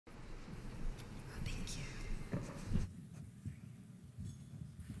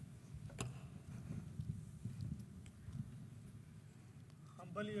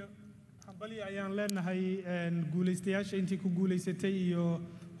hambalyo ayaan leenahay guulaystayaasha intii ku guulaysatay iyo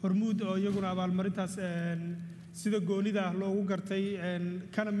hormuud oo iyaguna abaalmarintaas sida goonida loogu gartay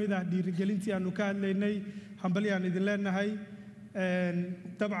kana mid ah dhiirigelintii aanu ka hadlaynay hambalyo aan idin leenahay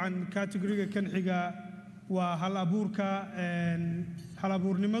dabcan category-ga kan xiga waa hal abuurka hal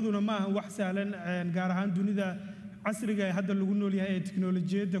abuurnimaduna ma aha wax sahlan gaar ahaan dunida casriga ee hadda lagu nool yahay ee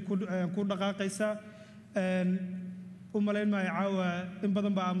tiknoolajiyadda ku dhaqaaqaysa umalayn maayo caawa in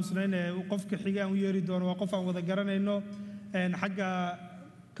badan baa aamusnayn ee qofka xiga aan u yeeri doono waa qof aan wada garanayno xagga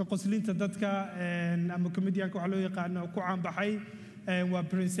ka qoslinta dadka ama comedianka waxa loo yaqaano ku caanbaxay waa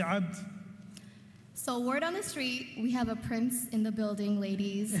Prince Abd. So word on the street, we have a prince in the building,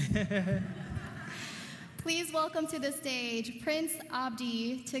 ladies. Please welcome to the stage Prince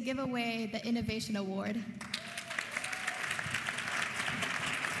Abdi to give away the Innovation Award.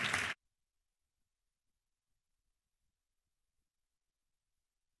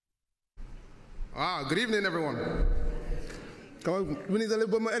 Good evening, everyone. Come on, we need a little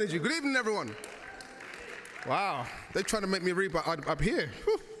bit more energy. Good evening, everyone. Wow, they're trying to make me read up here.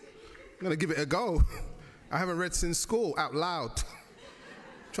 Whew. I'm gonna give it a go. I haven't read since school out loud.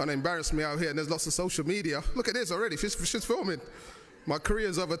 Trying to embarrass me out here, and there's lots of social media. Look at this already, she's filming. My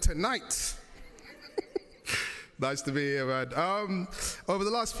career's over tonight. Nice to be here, man. Over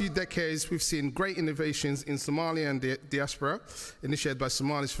the last few decades, we've seen great innovations in Somalia and the diaspora, initiated by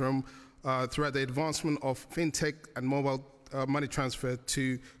Somalis from throughout the advancement of fintech and mobile money transfer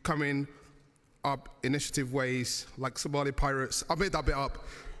to coming up initiative ways like Somali pirates. I made that bit up.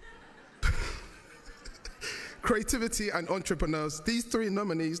 Creativity and entrepreneurs, these three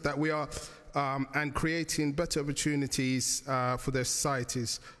nominees that we are, and creating better opportunities for their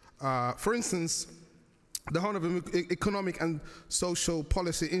societies. For instance, the Horn of Economic and Social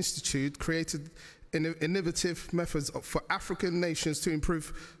Policy Institute created innovative methods for African nations to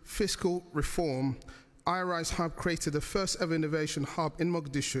improve fiscal reform. IRISE Hub created the first ever innovation hub in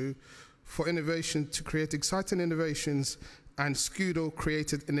Mogadishu for innovation to create exciting innovations, and Scudo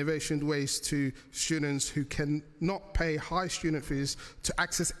created innovation ways to students who cannot pay high student fees to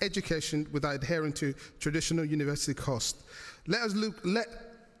access education without adhering to traditional university costs.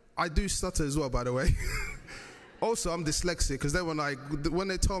 I do stutter as well, by the way. Also, I'm dyslexic, because when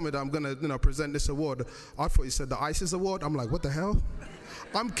they told me that I'm gonna present this award, I thought you said the ISIS award. I'm like, what the hell?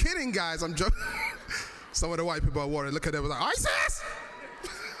 I'm kidding, guys. I'm joking. Some of the white people are worried. Look at them, like, ISIS!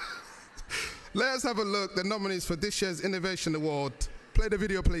 Let's have a look. The nominees for this year's Innovation Award. Play the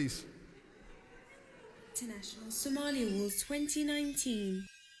video, please. International Somali Awards 2019.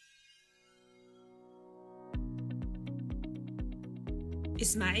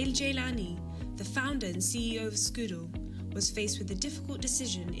 Ismail Jailani, the founder and CEO of Scudo, was faced with a difficult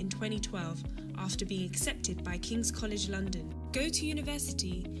decision in 2012 after being accepted by King's College London. Go to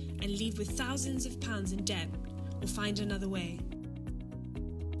university and leave with thousands of pounds in debt, or find another way.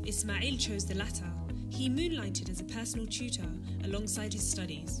 Ismail chose the latter. He moonlighted as a personal tutor alongside his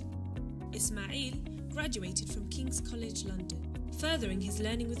studies. Ismail graduated from King's College London, furthering his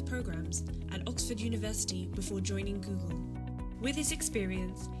learning with programs at Oxford University before joining Google. With his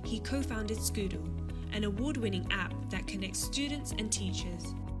experience, he co-founded Scudo, an award-winning app that connects students and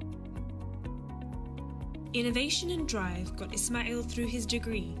teachers. Innovation and drive got Ismail through his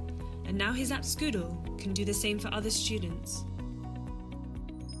degree, and now his app Scudo can do the same for other students.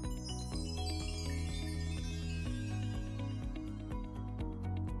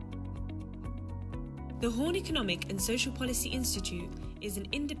 The Horn Economic and Social Policy Institute is an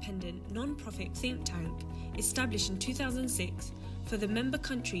independent, non-profit think tank established in 2006 for the member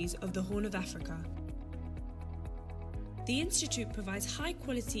countries of the Horn of Africa. The Institute provides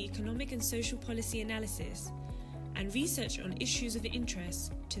high-quality economic and social policy analysis and research on issues of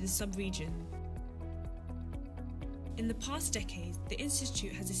interest to the sub-region. In the past decade, the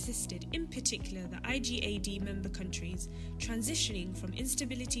Institute has assisted, in particular, the IGAD member countries transitioning from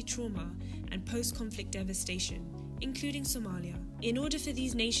instability, trauma, and post-conflict devastation, including Somalia, in order for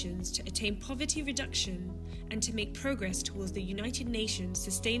these nations to attain poverty reduction and to make progress towards the United Nations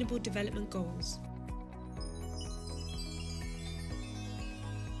Sustainable Development Goals.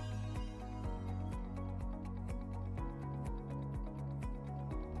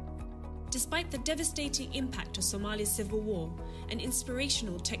 Despite the devastating impact of Somalia's civil war, an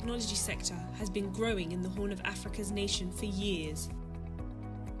inspirational technology sector has been growing in the Horn of Africa's nation for years.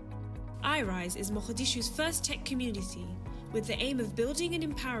 IRISE is Mogadishu's first tech community, with the aim of building and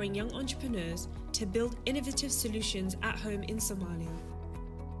empowering young entrepreneurs to build innovative solutions at home in Somalia.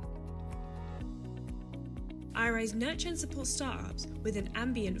 IRISE nurture and support startups with an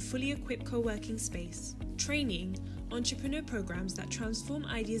ambient, fully equipped co-working space, training, entrepreneur programs that transform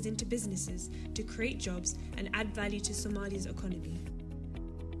ideas into businesses to create jobs and add value to Somalia's economy.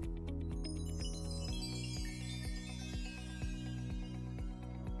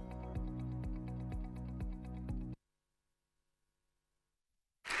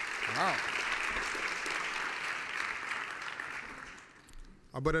 Wow.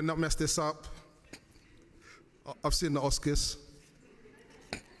 I better not mess this up. I've seen the Oscars.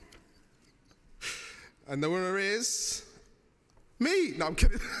 And the winner is me. No, I'm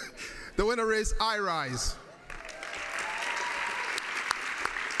kidding. The winner is IRISE.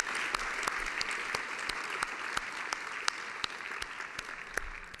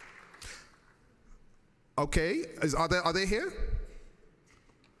 Okay, are they here?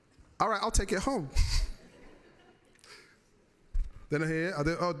 All right, I'll take it home. They're not here? Are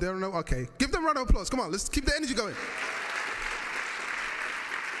they, oh, they don't know? Okay. Give them a round of applause. Come on, let's keep the energy going.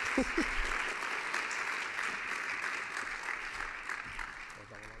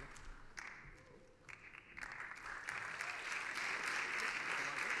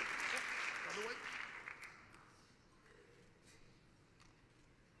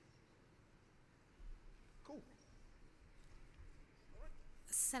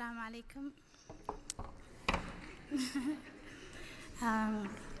 Assalamu alaikum.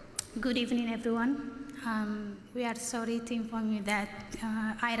 Good evening, everyone. We are sorry to inform you that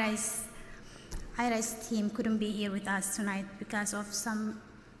IRISE team couldn't be here with us tonight because of some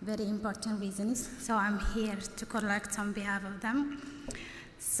very important reasons. So I'm here to collect on behalf of them.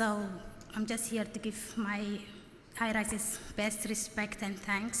 So I'm just here to give my IRISE's best respect and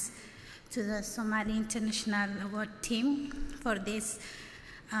thanks to the Somali International Award team for this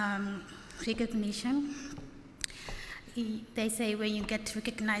recognition. They say when you get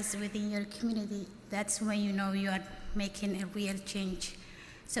recognized within your community, that's when you know you are making a real change.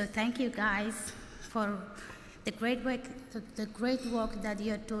 So thank you guys for the great work that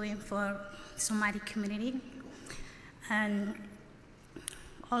you're doing for Somali community, and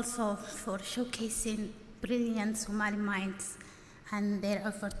also for showcasing brilliant Somali minds and their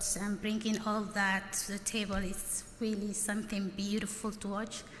efforts and bringing all that to the table is really something beautiful to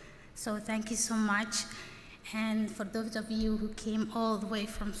watch. So thank you so much. And for those of you who came all the way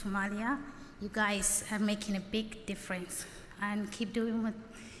from Somalia, you guys are making a big difference. And keep doing what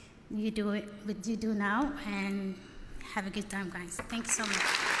you do now, and have a good time, guys. Thank you so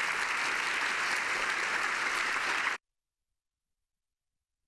much.